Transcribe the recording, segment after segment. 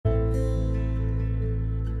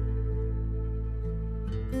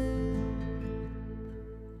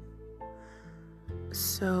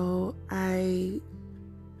So I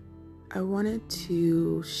wanted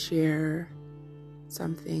to share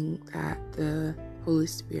something that the Holy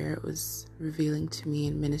Spirit was revealing to me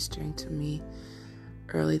and ministering to me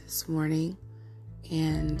early this morning.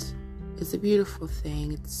 And it's a beautiful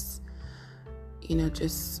thing. It's,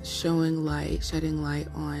 just shedding light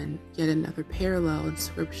on yet another parallel in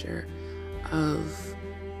Scripture of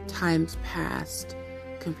times past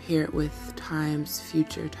compared with times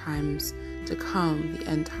future, times to come, the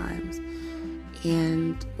end times.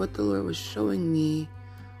 And what the Lord was showing me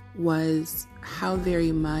was how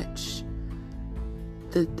very much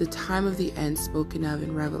the time of the end spoken of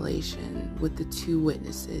in Revelation with the two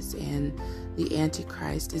witnesses and the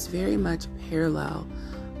Antichrist is very much a parallel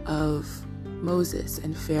of Moses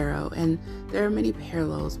and Pharaoh. And there are many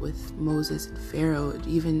parallels with Moses and Pharaoh,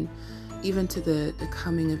 even to the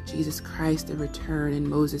coming of Jesus Christ, the return, and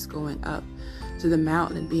Moses going up to the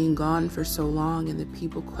mountain and being gone for so long, and the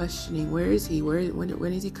people questioning, where is he?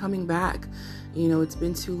 When is he coming back? It's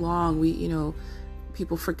been too long.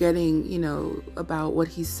 People forgetting, about what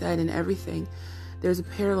he said and everything. There's a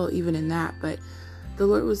parallel even in that. But the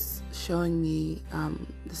Lord was showing me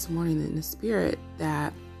this morning in the Spirit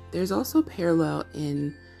that there's also a parallel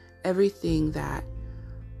in everything that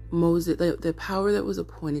Moses, the power that was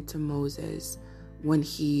appointed to Moses when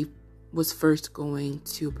he was first going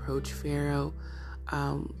to approach Pharaoh.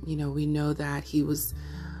 We know that he was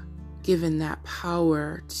given that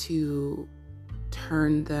power to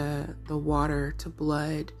turn the water to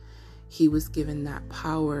blood. He was given that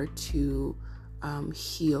power to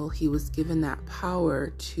heal. He was given that power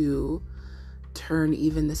to turn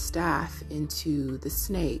even the staff into the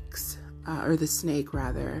snakes, or the snake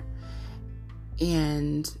rather.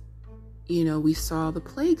 And, we saw the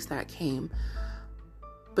plagues that came.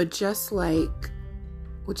 But just like,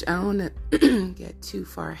 which I don't want to get too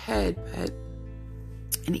far ahead, but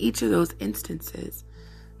in each of those instances,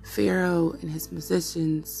 Pharaoh and his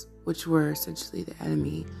musicians, which were essentially the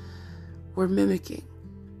enemy, were mimicking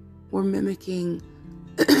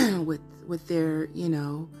with their,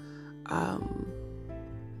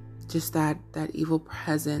 just that evil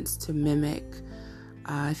presence to mimic.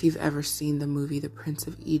 If you've ever seen the movie The Prince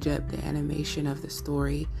of Egypt, the animation of the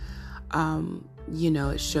story,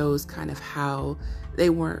 it shows kind of how they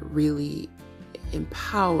weren't really in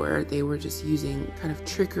power. They were just using kind of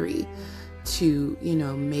trickery to,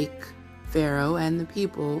 make Pharaoh and the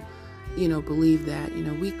people, believe that,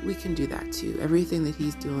 we can do that too. Everything that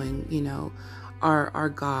he's doing, our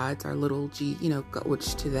gods, our little g,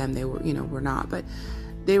 which to them they were, were not, but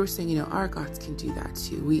they were saying, our gods can do that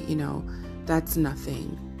too. We, that's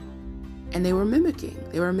nothing. And they were mimicking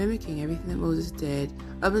everything that Moses did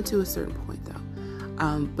up until a certain point though.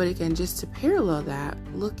 But again, just to parallel that,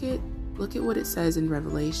 look at what it says in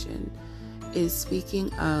Revelation is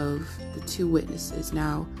speaking of the two witnesses.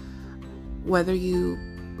 Now, whether you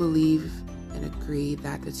believe and agree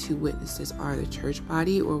that the two witnesses are the church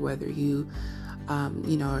body, or whether you,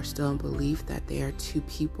 are still in belief that they are two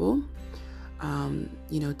people,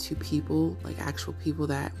 two people, like actual people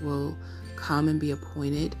that will come and be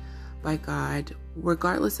appointed by God,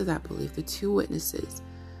 regardless of that belief, the two witnesses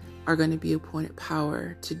are going to be appointed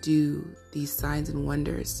power to do these signs and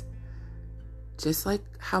wonders. Just like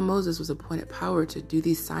how Moses was appointed power to do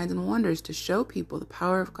these signs and wonders to show people the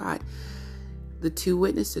power of God, the two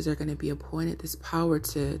witnesses are going to be appointed this power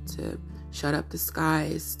to shut up the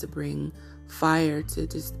skies, to bring fire, to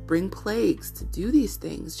just bring plagues, to do these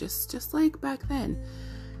things, just like back then.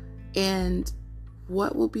 And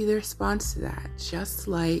what will be the response to that? Just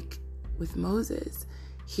like with Moses,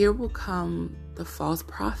 here will come the false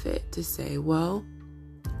prophet to say, well,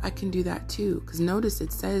 I can do that too. Because notice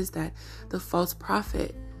it says that the false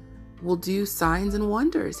prophet will do signs and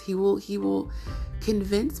wonders. He will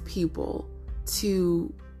convince people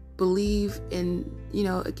to believe in,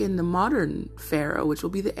 again, the modern Pharaoh, which will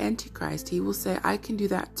be the Antichrist. He will say, I can do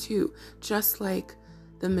that too. Just like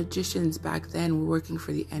the magicians back then were working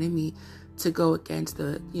for the enemy to go against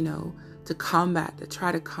to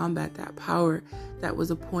try to combat that power that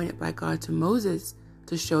was appointed by God to Moses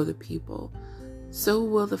to show the people. So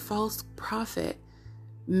will the false prophet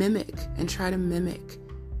mimic and try to mimic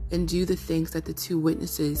and do the things that the two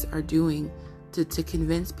witnesses are doing to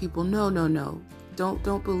convince people, no,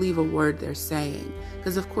 don't believe a word they're saying.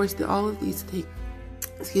 Because of course all of these things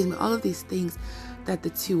that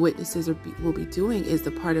the two witnesses will be doing is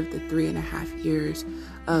the part of the 3.5 years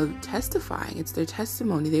of testifying. It's their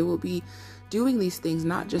testimony. They will be doing these things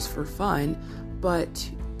not just for fun, but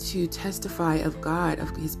to testify of God,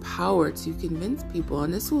 of his power, to convince people.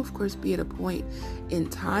 And this will, of course, be at a point in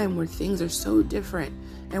time where things are so different,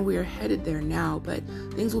 and we are headed there now, but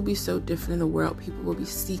things will be so different in the world. People will be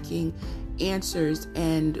seeking answers,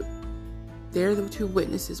 and there the two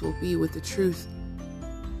witnesses will be with the truth,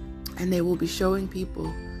 and they will be showing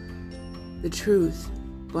people the truth,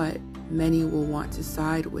 but many will want to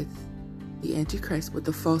side with the Antichrist, with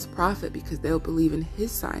the false prophet, because they'll believe in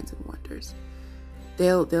his signs and wonders.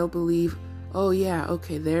 They'll believe, oh yeah,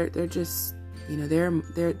 okay, they're just, they're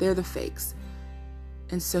the fakes.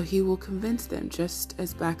 And so he will convince them, just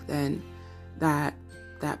as back then, that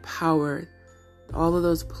power, all of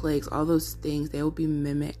those plagues, all those things, they will be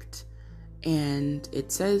mimicked. And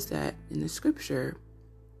it says that in the scripture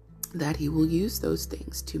that he will use those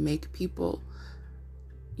things to make people,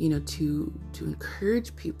 to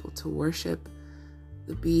encourage people to worship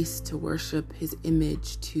the beast, to worship his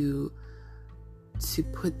image, to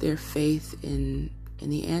put their faith in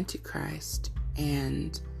the Antichrist.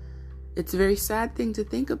 And it's a very sad thing to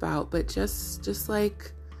think about, but just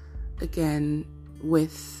like, again,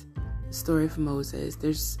 with the story of Moses,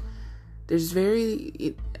 there's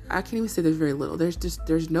very, I can't even say there's very little.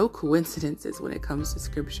 There's no coincidences when it comes to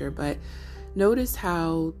scripture, but notice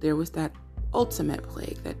how there was that ultimate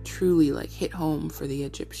plague that truly hit home for the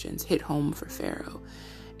Egyptians, hit home for Pharaoh.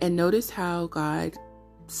 And notice how God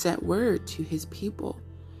sent word to his people,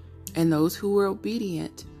 and those who were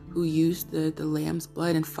obedient, who used the lamb's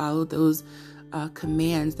blood and followed those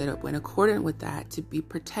commands that went accordant with that to be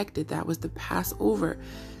protected. That was the Passover.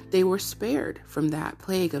 They were spared from that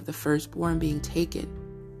plague of the firstborn being taken.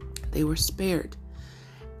 They were spared.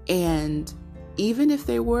 And even if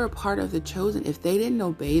they were a part of the chosen, if they didn't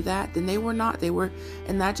obey that, then they were not.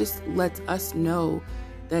 And that just lets us know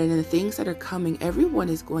that in the things that are coming, everyone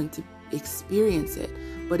is going to experience it.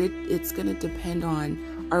 But it's going to depend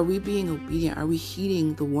on, are we being obedient? Are we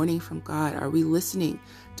heeding the warning from God? Are we listening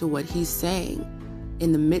to what he's saying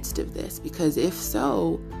in the midst of this? Because if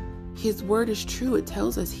so, his word is true. It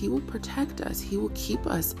tells us he will protect us. He will keep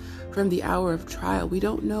us from the hour of trial. We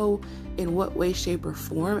don't know in what way, shape, or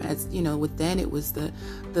form. As with then it was the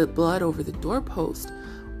blood over the doorpost.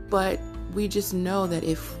 But we just know that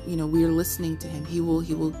if we are listening to him, he will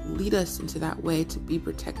lead us into that way to be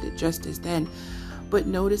protected, just as then. But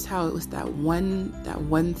notice how it was that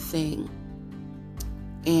one thing,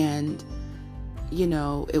 and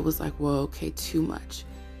it was like, well, okay, too much.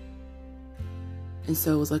 And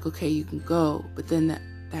so it was like, okay, you can go. But then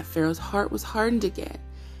that Pharaoh's heart was hardened again,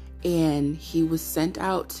 and he was sent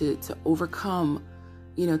out to overcome,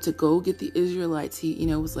 to go get the Israelites. He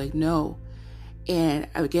was like, no. And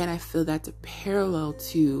again, I feel that's a parallel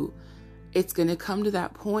to, it's going to come to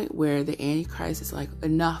that point where the Antichrist is like,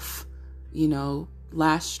 enough,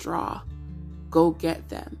 last straw, go get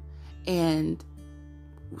them. And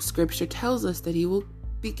scripture tells us that he will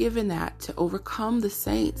be given that to overcome the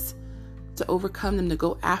saints, to overcome them, to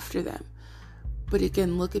go after them. But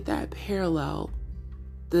again, look at that parallel.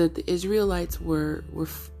 The Israelites were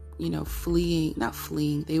fleeing, not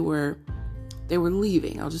fleeing, they were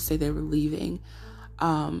leaving. I'll just say they were leaving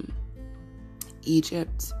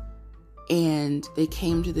Egypt, and they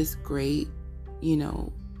came to this great,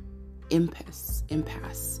 impasse.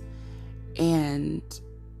 And,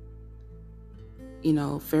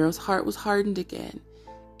 Pharaoh's heart was hardened again,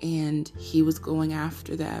 and he was going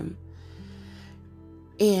after them.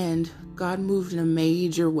 And God moved in a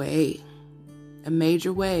major way.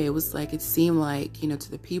 It was like, it seemed like,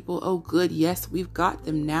 to the people, oh, good, yes, we've got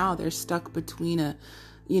them now. They're stuck between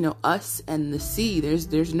us and the sea.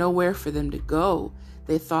 There's nowhere for them to go.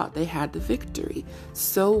 They thought they had the victory.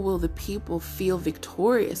 So will the people feel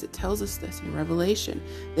victorious. It tells us this in Revelation.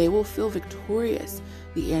 They will feel victorious.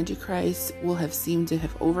 The Antichrist will have seemed to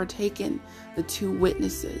have overtaken the two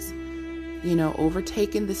witnesses,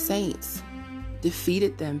 overtaken the saints,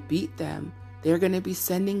 defeated them, beat them. They're going to be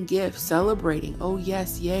sending gifts, celebrating. Oh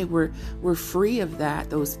yes, yay, we're free of that.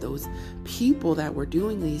 Those people that were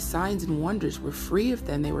doing these signs and wonders, we're free of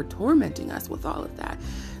them. They were tormenting us with all of that.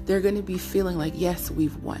 They're going to be feeling like, yes,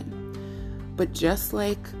 we've won. But just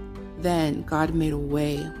like then, God made a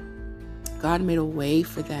way. God made a way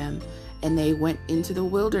for them, and they went into the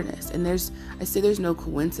wilderness. And there's no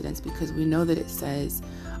coincidence, because we know that it says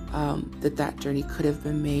that journey could have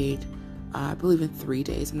been made, I believe, in 3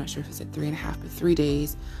 days. I'm not sure if it said 3.5, but 3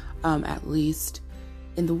 days at least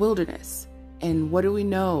in the wilderness. And what do we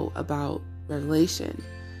know about Revelation?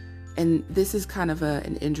 And this is kind of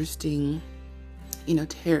an interesting,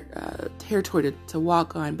 territory to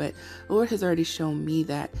walk on. But the Lord has already shown me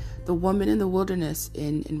that the woman in the wilderness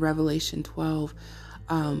in Revelation 12,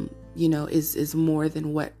 is more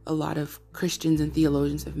than what a lot of Christians and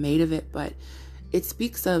theologians have made of it. But it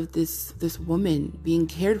speaks of this woman being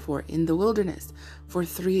cared for in the wilderness for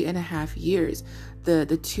 3.5 years.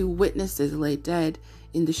 The two witnesses lay dead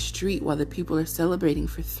in the street while the people are celebrating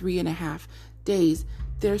for 3.5 days.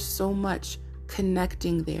 There's so much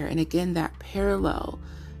connecting there. And again, that parallel,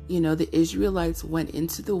 the Israelites went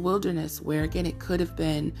into the wilderness where, again, it could have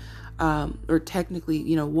been, or technically,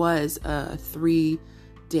 was a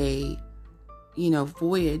 3-day,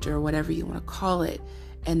 voyage or whatever you want to call it.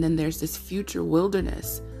 And then there's this future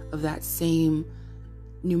wilderness of that same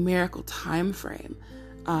numerical time frame,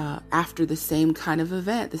 after the same kind of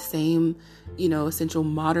event, the same, essential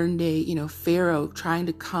modern day, Pharaoh trying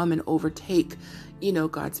to come and overtake,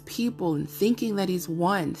 God's people and thinking that he's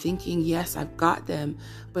won, thinking, yes, I've got them,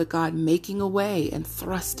 but God making a way and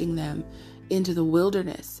thrusting them into the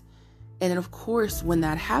wilderness. And then, of course, when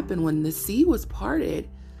that happened, when the sea was parted,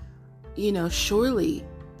 surely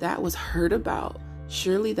that was heard about.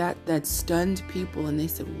 Surely that stunned people, and they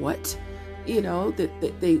said, what?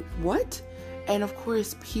 That they what? And of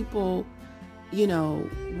course, people,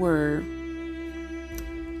 were,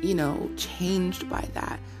 changed by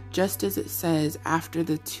that. Just as it says, after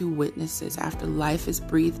the two witnesses, after life is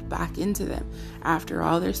breathed back into them, after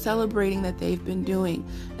all their celebrating that they've been doing,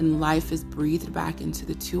 and life is breathed back into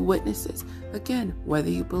the two witnesses. Again, whether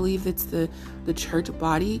you believe it's the church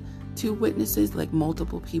body, two witnesses, like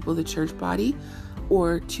multiple people, the church body,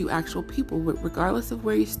 or two actual people, regardless of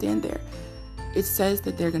where you stand there, it says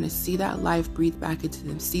that they're going to see that life breathed back into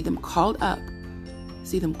them, see them called up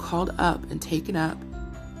and taken up.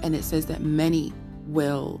 And it says that many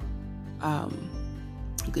will,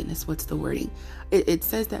 what's the wording? It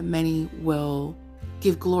says that many will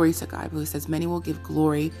give glory to God. But it says many will give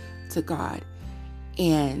glory to God.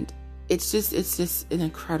 And it's just an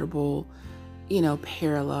incredible,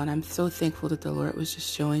 parallel. And I'm so thankful that the Lord was just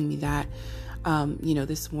showing me that,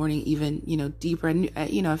 this morning, even, deeper. And,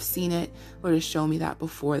 I've seen it, Lord has shown me that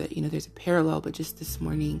before, that, there's a parallel, but just this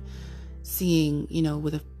morning seeing,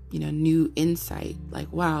 with a, new insight,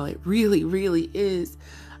 like, wow, it really, really is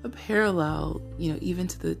a parallel, even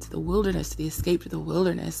to the wilderness, to the escape to the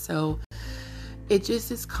wilderness. So it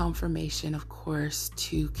just is confirmation, of course,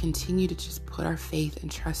 to continue to just put our faith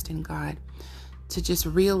and trust in God, to just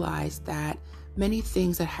realize that many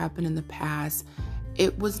things that happened in the past,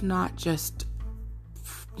 it was not just,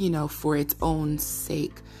 for its own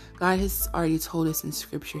sake. God has already told us in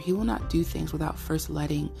scripture, he will not do things without first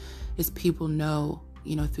letting his people know,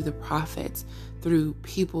 through the prophets, through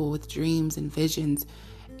people with dreams and visions.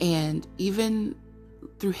 And even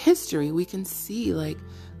through history, we can see, like,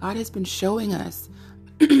 God has been showing us,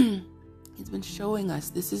 he's been showing us,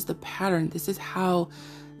 this is the pattern. This is how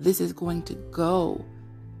this is going to go.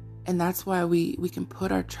 And that's why we can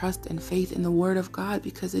put our trust and faith in the word of God,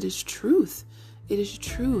 because it is truth. It is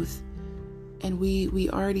truth. And we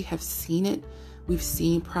already have seen it. We've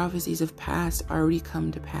seen prophecies of past already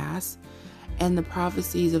come to pass. And the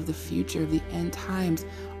prophecies of the future, of the end times,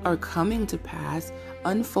 are coming to pass,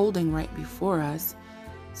 unfolding right before us.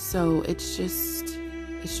 So it's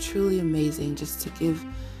truly amazing just to give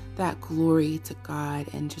that glory to God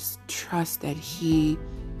and just trust that he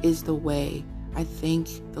is the way. I thank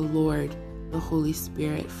the Lord, the Holy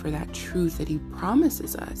Spirit, for that truth that he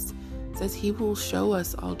promises us. It says he will show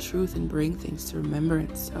us all truth and bring things to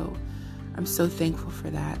remembrance. So I'm so thankful for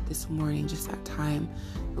that this morning, just that time,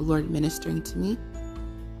 the Lord ministering to me.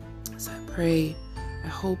 So I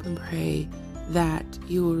hope and pray that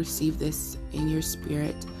you will receive this in your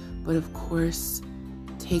spirit. But of course,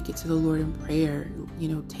 take it to the Lord in prayer.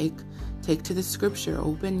 Take to the scripture,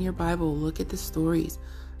 open your Bible, look at the stories,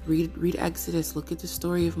 read Exodus, look at the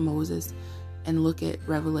story of Moses, and look at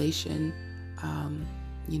Revelation,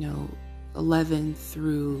 11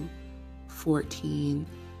 through 14,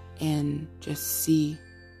 and just see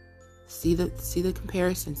the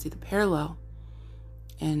comparison, see the parallel,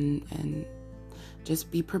 and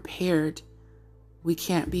just be prepared. We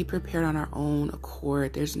can't be prepared on our own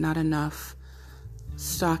accord. There's not enough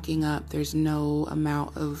stocking up. There's no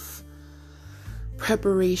amount of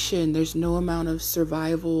preparation. There's no amount of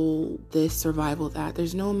survival this, survival that.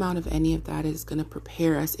 There's no amount of any of that is going to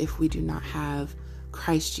prepare us if we do not have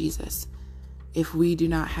Christ Jesus. If we do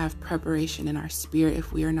not have preparation in our spirit,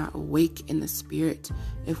 if we are not awake in the spirit,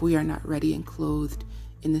 if we are not ready and clothed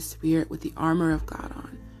in the spirit with the armor of God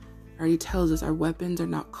on. It already tells us our weapons are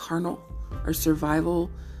not carnal. Our survival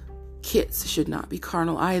kits should not be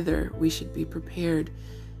carnal either. We should be prepared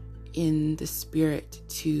in the spirit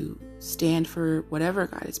to stand for whatever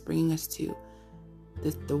God is bringing us to.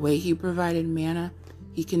 The way he provided manna,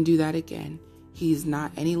 he can do that again. He's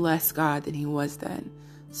not any less God than he was then.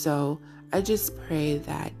 So I just pray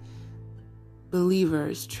that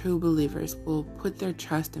believers, true believers, will put their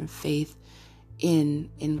trust and faith in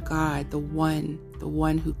God, the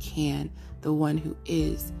one who can, the one who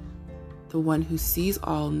is, the one who sees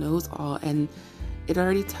all, knows all. And it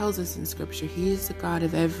already tells us in scripture, he is the God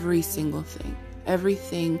of every single thing.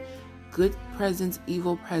 Everything, good presence,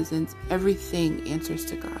 evil presence, everything answers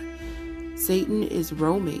to God. Satan is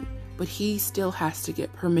roaming, but he still has to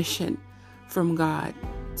get permission from God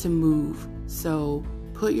to move. So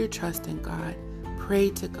put your trust in God, pray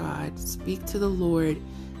to God, speak to the Lord,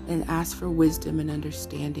 and ask for wisdom and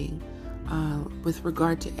understanding with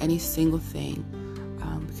regard to any single thing,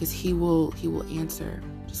 because he will answer.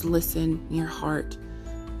 Just listen in your heart.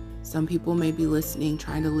 Some people may be listening,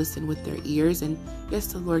 trying to listen with their ears, and yes,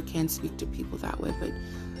 the Lord can speak to people that way, but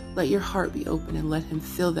let your heart be open and let him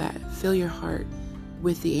fill your heart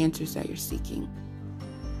with the answers that you're seeking.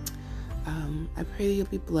 I pray that you'll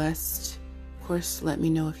be blessed. Of course, let me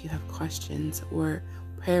know if you have questions or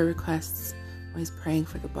prayer requests. I'm always praying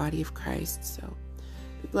for the body of Christ. So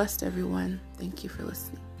be blessed, everyone. Thank you for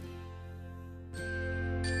listening.